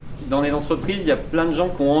dans les entreprises, il y a plein de gens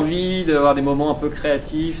qui ont envie d'avoir des moments un peu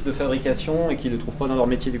créatifs de fabrication et qui ne le trouvent pas dans leur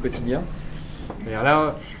métier du quotidien. Et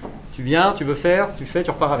là, tu viens, tu veux faire, tu fais,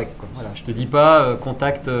 tu repars avec, quoi. Voilà, je te dis pas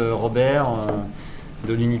contacte Robert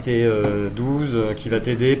de l'unité 12 qui va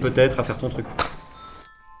t'aider peut-être à faire ton truc.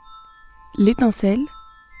 L'étincelle,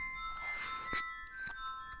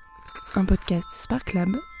 un podcast Spark Lab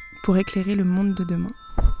pour éclairer le monde de demain.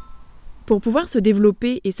 Pour pouvoir se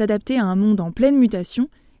développer et s'adapter à un monde en pleine mutation,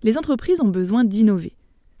 les entreprises ont besoin d'innover.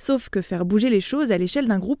 Sauf que faire bouger les choses à l'échelle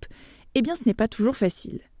d'un groupe, eh bien ce n'est pas toujours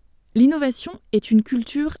facile. L'innovation est une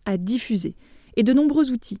culture à diffuser, et de nombreux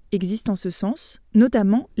outils existent en ce sens,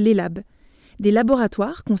 notamment les labs. Des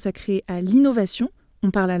laboratoires consacrés à l'innovation, on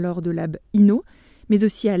parle alors de lab Inno, mais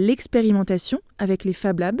aussi à l'expérimentation avec les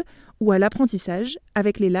Fab Lab ou à l'apprentissage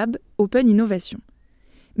avec les labs Open Innovation.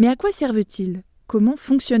 Mais à quoi servent-ils ? Comment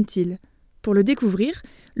fonctionnent-ils ? Pour le découvrir,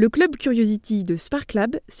 le club Curiosity de Spark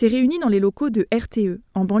Lab s'est réuni dans les locaux de RTE,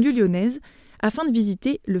 en banlieue lyonnaise, afin de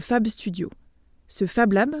visiter le Fab Studio. Ce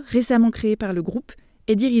Fab Lab, récemment créé par le groupe,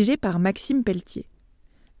 est dirigé par Maxime PELLETIer.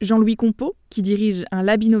 Jean Louis COMPEAU, qui dirige un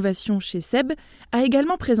lab innovation chez SEB, a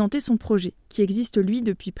également présenté son projet, qui existe lui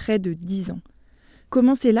depuis près de 10 ans.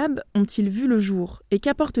 Comment ces labs ont-ils vu le jour et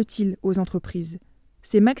qu'apportent-ils aux entreprises ?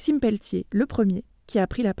 C'est Maxime PELLETIer, le premier, qui a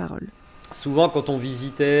pris la parole. Souvent, quand on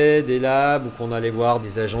visitait des labs ou qu'on allait voir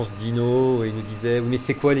des agences d'Inno, ils nous disaient « mais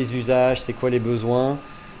c'est quoi les usages, c'est quoi les besoins ?»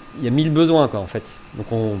 Il y a 1000 besoins, quoi, en fait. Donc,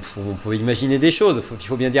 on peut imaginer des choses. Il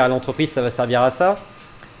faut bien dire à l'entreprise, ça va servir à ça.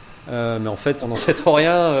 Mais en fait, on n'en sait trop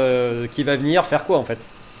rien. Qui va venir faire quoi, en fait ?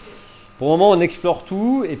 Pour le moment, on explore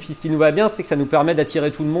tout. Et puis, ce qui nous va bien, c'est que ça nous permet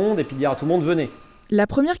d'attirer tout le monde et puis de dire à tout le monde « venez ». La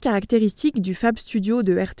première caractéristique du Fab Studio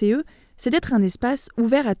de RTE, c'est d'être un espace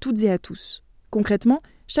ouvert à toutes et à tous. Concrètement,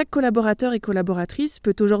 chaque collaborateur et collaboratrice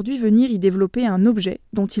peut aujourd'hui venir y développer un objet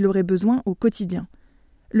dont il aurait besoin au quotidien.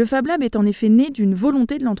 Le Fab Lab est en effet né d'une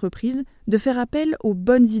volonté de l'entreprise de faire appel aux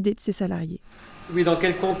bonnes idées de ses salariés. Oui, dans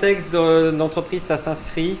quel contexte d'entreprise ça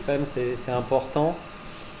s'inscrit ? Quand même, c'est important.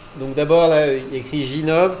 Donc d'abord, là, il y a écrit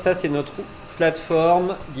Ginov. Ça, c'est notre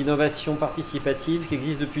plateforme d'innovation participative qui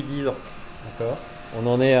existe depuis 10 ans. D'accord ? On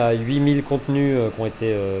en est à 8000 contenus qui ont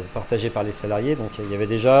été partagés par les salariés. Donc il y avait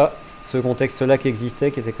déjà ce contexte-là qui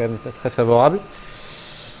existait, qui était quand même très favorable.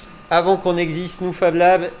 Avant qu'on existe, nous, Fab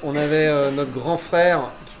Lab, on avait notre grand frère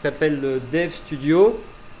qui s'appelle le Dev Studio.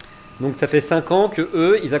 Donc ça fait 5 ans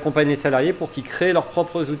qu'eux, ils accompagnent les salariés pour qu'ils créent leurs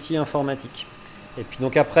propres outils informatiques. Et puis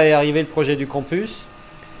donc après est arrivé le projet du campus,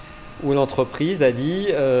 où l'entreprise a dit,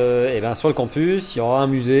 sur le campus, il y aura un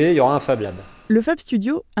musée, il y aura un Fab Lab. Le Fab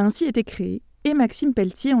Studio a ainsi été créé, et Maxime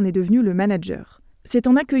PELLETIer en est devenu le manager. C'est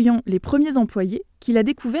en accueillant les premiers employés qu'il a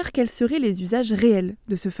découvert quels seraient les usages réels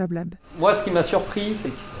de ce Fab Lab. Moi, ce qui m'a surpris,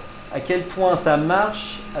 c'est à quel point ça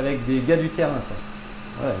marche avec des gars du terrain,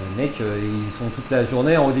 quoi. Ouais, les mecs, ils sont toute la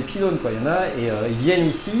journée en haut des pylônes, quoi. Il y en a, et ils viennent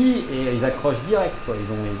ici et ils accrochent direct, quoi.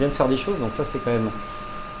 Ils viennent faire des choses, donc ça, c'est quand même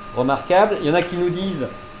remarquable. Il y en a qui nous disent,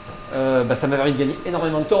 ça m'a permis de gagner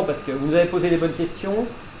énormément de temps parce que vous nous avez posé les bonnes questions.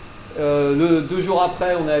 2 jours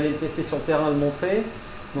après, on est allé le tester sur le terrain, le montrer.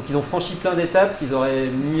 Donc ils ont franchi plein d'étapes qu'ils auraient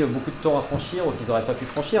mis beaucoup de temps à franchir ou qu'ils n'auraient pas pu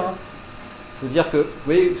franchir. Il faut dire que, vous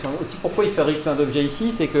voyez, aussi pourquoi ils fabriquent plein d'objets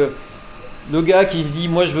ici, c'est que le gars qui se dit «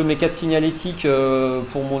 moi je veux mes 4 signalétiques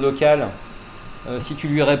pour mon local », si tu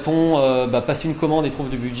lui réponds « passe une commande et trouve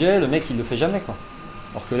du budget », le mec il le fait jamais, quoi.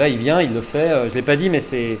 Alors que là il vient, il le fait, je ne l'ai pas dit mais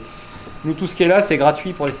c'est... Nous, tout ce qui est là, c'est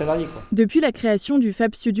gratuit pour les salariés, quoi. Depuis la création du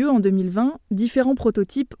Fab Studio en 2020, différents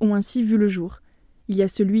prototypes ont ainsi vu le jour. Il y a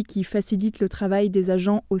celui qui facilite le travail des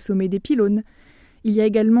agents au sommet des pylônes. Il y a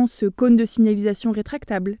également ce cône de signalisation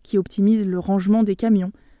rétractable qui optimise le rangement des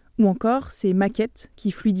camions. Ou encore ces maquettes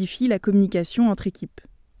qui fluidifient la communication entre équipes.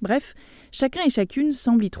 Bref, chacun et chacune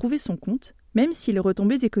semble y trouver son compte, même si les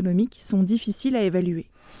retombées économiques sont difficiles à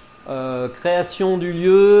évaluer. Création du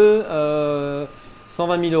lieu,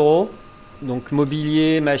 120 000 €. Donc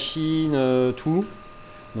mobilier, machine, tout.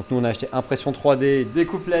 Donc nous on a acheté impression 3D,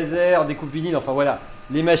 découpe laser, découpe vinyle, enfin voilà.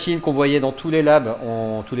 Les machines qu'on voyait dans tous les labs,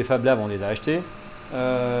 tous les Fab Labs, on les a achetées.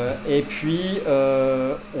 Et puis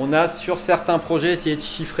on a sur certains projets essayé de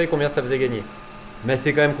chiffrer combien ça faisait gagner. Mais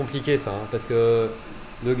c'est quand même compliqué ça, parce que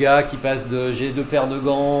le gars qui passe de j'ai 2 paires de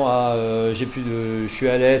gants à je suis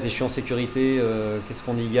à l'aise et je suis en sécurité, qu'est-ce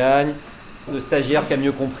qu'on y gagne ? Le stagiaire qui a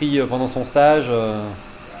mieux compris pendant son stage,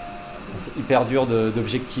 c'est hyper dur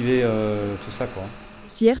d'objectiver tout ça, quoi.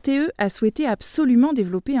 Si RTE a souhaité absolument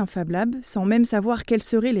développer un Fab Lab sans même savoir quelles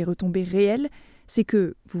seraient les retombées réelles, c'est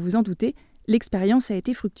que, vous vous en doutez, l'expérience a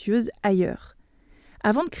été fructueuse ailleurs.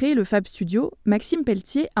 Avant de créer le Fab Studio, Maxime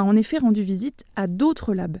PELLETIer a en effet rendu visite à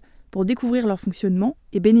d'autres labs pour découvrir leur fonctionnement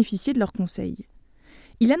et bénéficier de leurs conseils.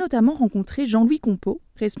 Il a notamment rencontré Jean Louis COMPEAU,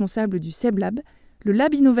 responsable du Fab Lab, le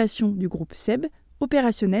lab innovation du groupe SEB,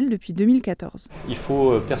 opérationnel depuis 2014. Il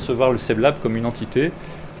faut percevoir le Fab Lab comme une entité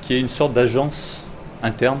qui est une sorte d'agence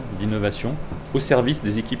interne d'innovation au service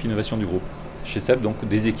des équipes innovation du groupe. Chez SEB, donc,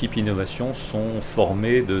 des équipes innovation sont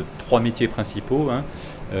formées de 3 métiers principaux,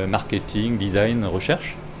 marketing, design,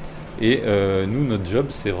 recherche. Et nous, notre job,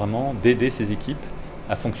 c'est vraiment d'aider ces équipes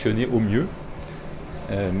à fonctionner au mieux.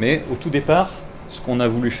 Mais au tout départ, ce qu'on a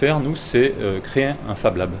voulu faire, nous, c'est créer un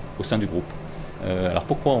Fab Lab au sein du groupe. Alors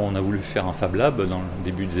pourquoi on a voulu faire un Fab Lab dans le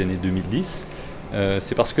début des années 2010 ?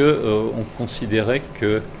 C'est parce qu'on considérait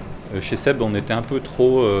que chez SEB, on était un peu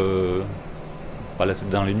trop, pas la tête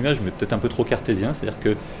dans les nuages, mais peut-être un peu trop cartésien. C'est-à-dire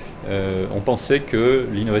qu'on pensait que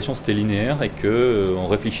l'innovation c'était linéaire et qu'on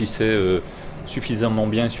réfléchissait suffisamment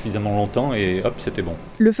bien et suffisamment longtemps et hop, c'était bon.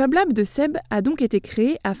 Le Fab Lab de SEB a donc été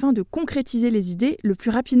créé afin de concrétiser les idées le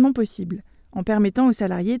plus rapidement possible, en permettant aux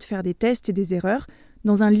salariés de faire des tests et des erreurs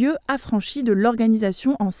dans un lieu affranchi de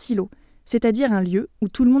l'organisation en silo, c'est-à-dire un lieu où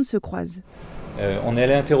tout le monde se croise. On est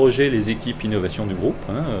allé interroger les équipes innovation du groupe,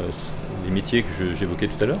 les métiers que j'évoquais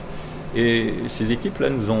tout à l'heure, et ces équipes-là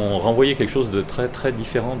nous ont renvoyé quelque chose de très très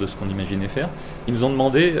différent de ce qu'on imaginait faire. Ils nous ont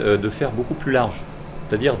demandé de faire beaucoup plus large,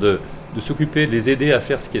 c'est-à-dire de s'occuper, de les aider à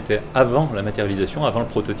faire ce qui était avant la matérialisation, avant le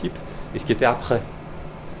prototype, et ce qui était après.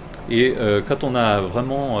 Et quand on a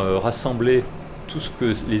vraiment rassemblé tout ce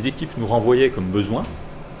que les équipes nous renvoyaient comme besoin,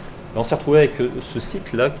 on s'est retrouvé avec ce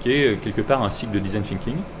cycle-là qui est quelque part un cycle de design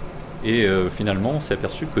thinking. Et finalement, on s'est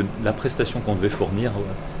aperçu que la prestation qu'on devait fournir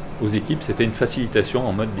aux équipes, c'était une facilitation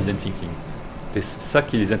en mode design thinking. C'est ça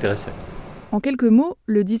qui les intéressait. En quelques mots,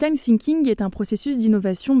 le design thinking est un processus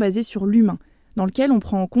d'innovation basé sur l'humain, dans lequel on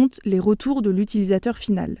prend en compte les retours de l'utilisateur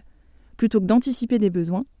final. Plutôt que d'anticiper des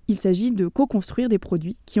besoins, il s'agit de co-construire des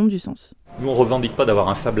produits qui ont du sens. Nous, on ne revendique pas d'avoir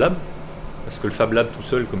un Fab Lab, parce que le Fab Lab tout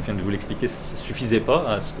seul, comme je viens de vous l'expliquer, ne suffisait pas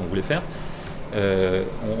à ce qu'on voulait faire.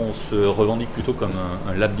 On se revendique plutôt comme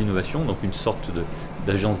un lab d'innovation, donc une sorte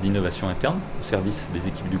d'agence d'innovation interne au service des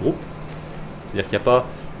équipes du groupe. C'est-à-dire qu'il n'y a pas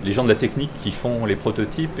les gens de la technique qui font les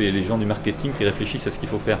prototypes et les gens du marketing qui réfléchissent à ce qu'il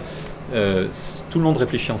faut faire. Tout le monde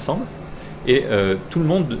réfléchit ensemble et tout le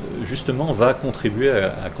monde justement va contribuer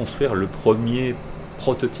à construire le premier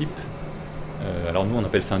prototype. Alors nous on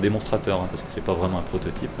appelle ça un démonstrateur parce que c'est pas vraiment un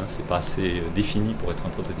prototype, c'est pas assez défini pour être un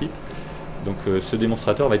prototype. Donc ce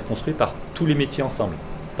démonstrateur va être construit par tous les métiers ensemble,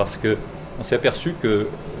 parce qu'on s'est aperçu que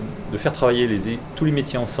de faire travailler tous les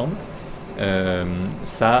métiers ensemble,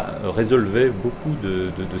 ça résolvait beaucoup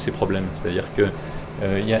de ces problèmes. C'est-à-dire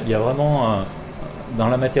qu'il y a vraiment, dans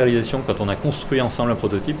la matérialisation, quand on a construit ensemble un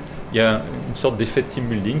prototype, il y a une sorte d'effet de team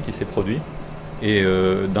building qui s'est produit. Et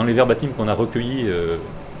dans les verbatims qu'on a recueillis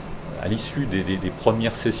à l'issue des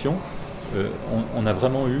premières sessions, on a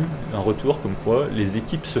vraiment eu un retour comme quoi les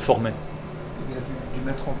équipes se formaient. Vous avez dû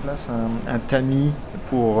mettre en place un tamis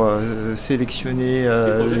pour sélectionner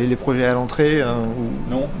les projets à l'entrée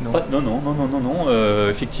Non.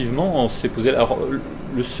 Effectivement, on s'est posé. Alors,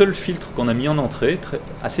 le seul filtre qu'on a mis en entrée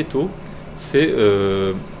assez tôt, c'est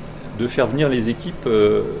de faire venir les équipes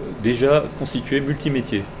déjà constituées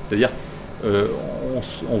multimétiers. C'est-à-dire,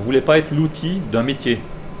 on ne voulait pas être l'outil d'un métier.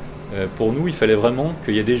 Pour nous, il fallait vraiment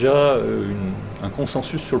qu'il y ait déjà un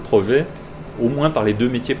consensus sur le projet, au moins par les 2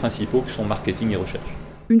 métiers principaux qui sont marketing et recherche.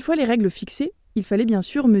 Une fois les règles fixées, il fallait bien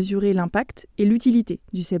sûr mesurer l'impact et l'utilité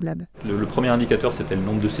du Fab Lab. Le premier indicateur, c'était le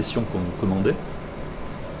nombre de sessions qu'on nous commandait.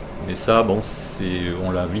 Mais ça,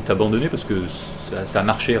 on l'a vite abandonné parce que ça a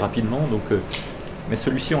marché rapidement. Mais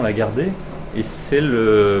celui-ci, on l'a gardé. Et c'est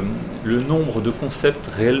le nombre de concepts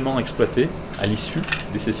réellement exploités à l'issue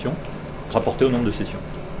des sessions, rapporté au nombre de sessions.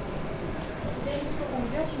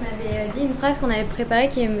 Une phrase qu'on avait préparée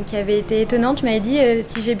qui avait été étonnante. Tu m'avais dit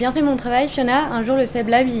si j'ai bien fait mon travail, Fiona, un jour le Fab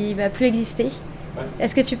Lab il va plus exister. Ouais.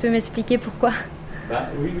 Est-ce que tu peux m'expliquer pourquoi ?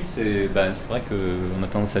 Oui, c'est vrai qu'on a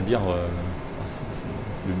tendance à dire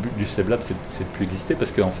le but du Fab Lab c'est de plus exister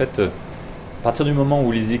parce qu'en fait à partir du moment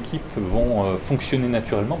où les équipes vont fonctionner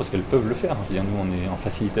naturellement, parce qu'elles peuvent le faire, je veux dire, nous on est en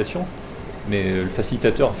facilitation, mais le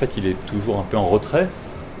facilitateur en fait il est toujours un peu en retrait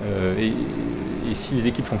et si les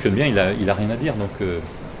équipes fonctionnent bien il a rien à dire. Donc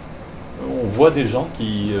on voit des gens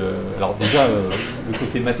qui... alors déjà, le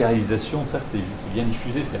côté matérialisation, ça c'est bien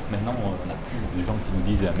diffusé. C'est-à-dire que maintenant, on a plus des gens qui nous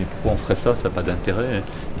disent « mais pourquoi on ferait ça, ça n'a pas d'intérêt ».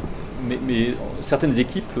 Mais certaines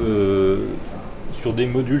équipes, sur des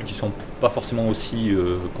modules qui ne sont pas forcément aussi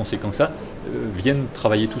conséquents que ça, viennent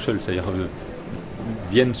travailler tout seuls. C'est-à-dire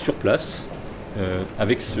viennent sur place,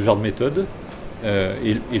 avec ce genre de méthode,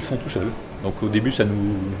 et le font tout seuls. Donc au début, ça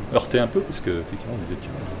nous heurtait un peu, parce qu'effectivement, on disait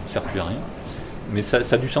 « ça ne sert plus à rien ». Mais ça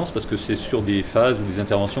a du sens parce que c'est sur des phases ou des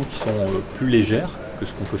interventions qui sont plus légères que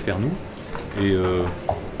ce qu'on peut faire nous. Et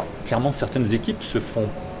clairement, certaines équipes se font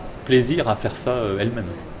plaisir à faire ça elles-mêmes.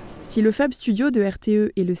 Si le Fab Studio de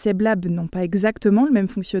RTE et le Fab Lab n'ont pas exactement le même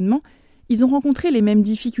fonctionnement, ils ont rencontré les mêmes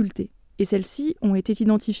difficultés. Et celles-ci ont été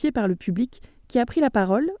identifiées par le public qui a pris la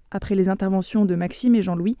parole, après les interventions de Maxime et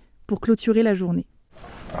Jean Louis, pour clôturer la journée.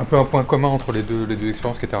 Un peu un point commun entre les deux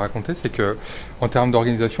expériences qui étaient racontées, c'est qu'en termes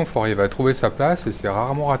d'organisation, il faut arriver à trouver sa place et c'est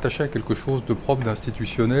rarement rattaché à quelque chose de propre,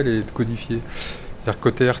 d'institutionnel et de codifié. C'est-à-dire que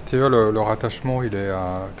côté RTE, le rattachement, il est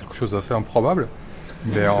à quelque chose d'assez improbable.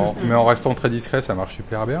 Mais en restant très discret, ça marche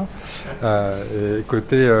super bien. Et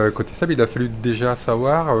côté SAB, il a fallu déjà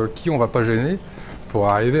savoir qui on ne va pas gêner pour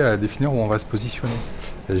arriver à définir où on va se positionner.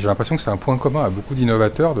 Et j'ai l'impression que c'est un point commun à beaucoup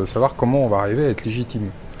d'innovateurs de savoir comment on va arriver à être légitime,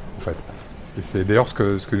 en fait. Et c'est d'ailleurs ce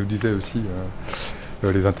que nous disaient aussi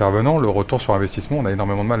les intervenants, le retour sur investissement, on a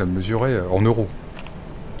énormément de mal à le mesurer en euros.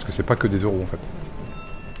 Parce que c'est pas que des euros, en fait.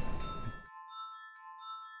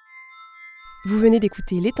 Vous venez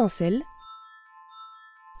d'écouter L'Étincelle,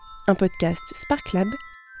 un podcast Spark Lab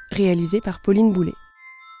réalisé par Pauline Boulet.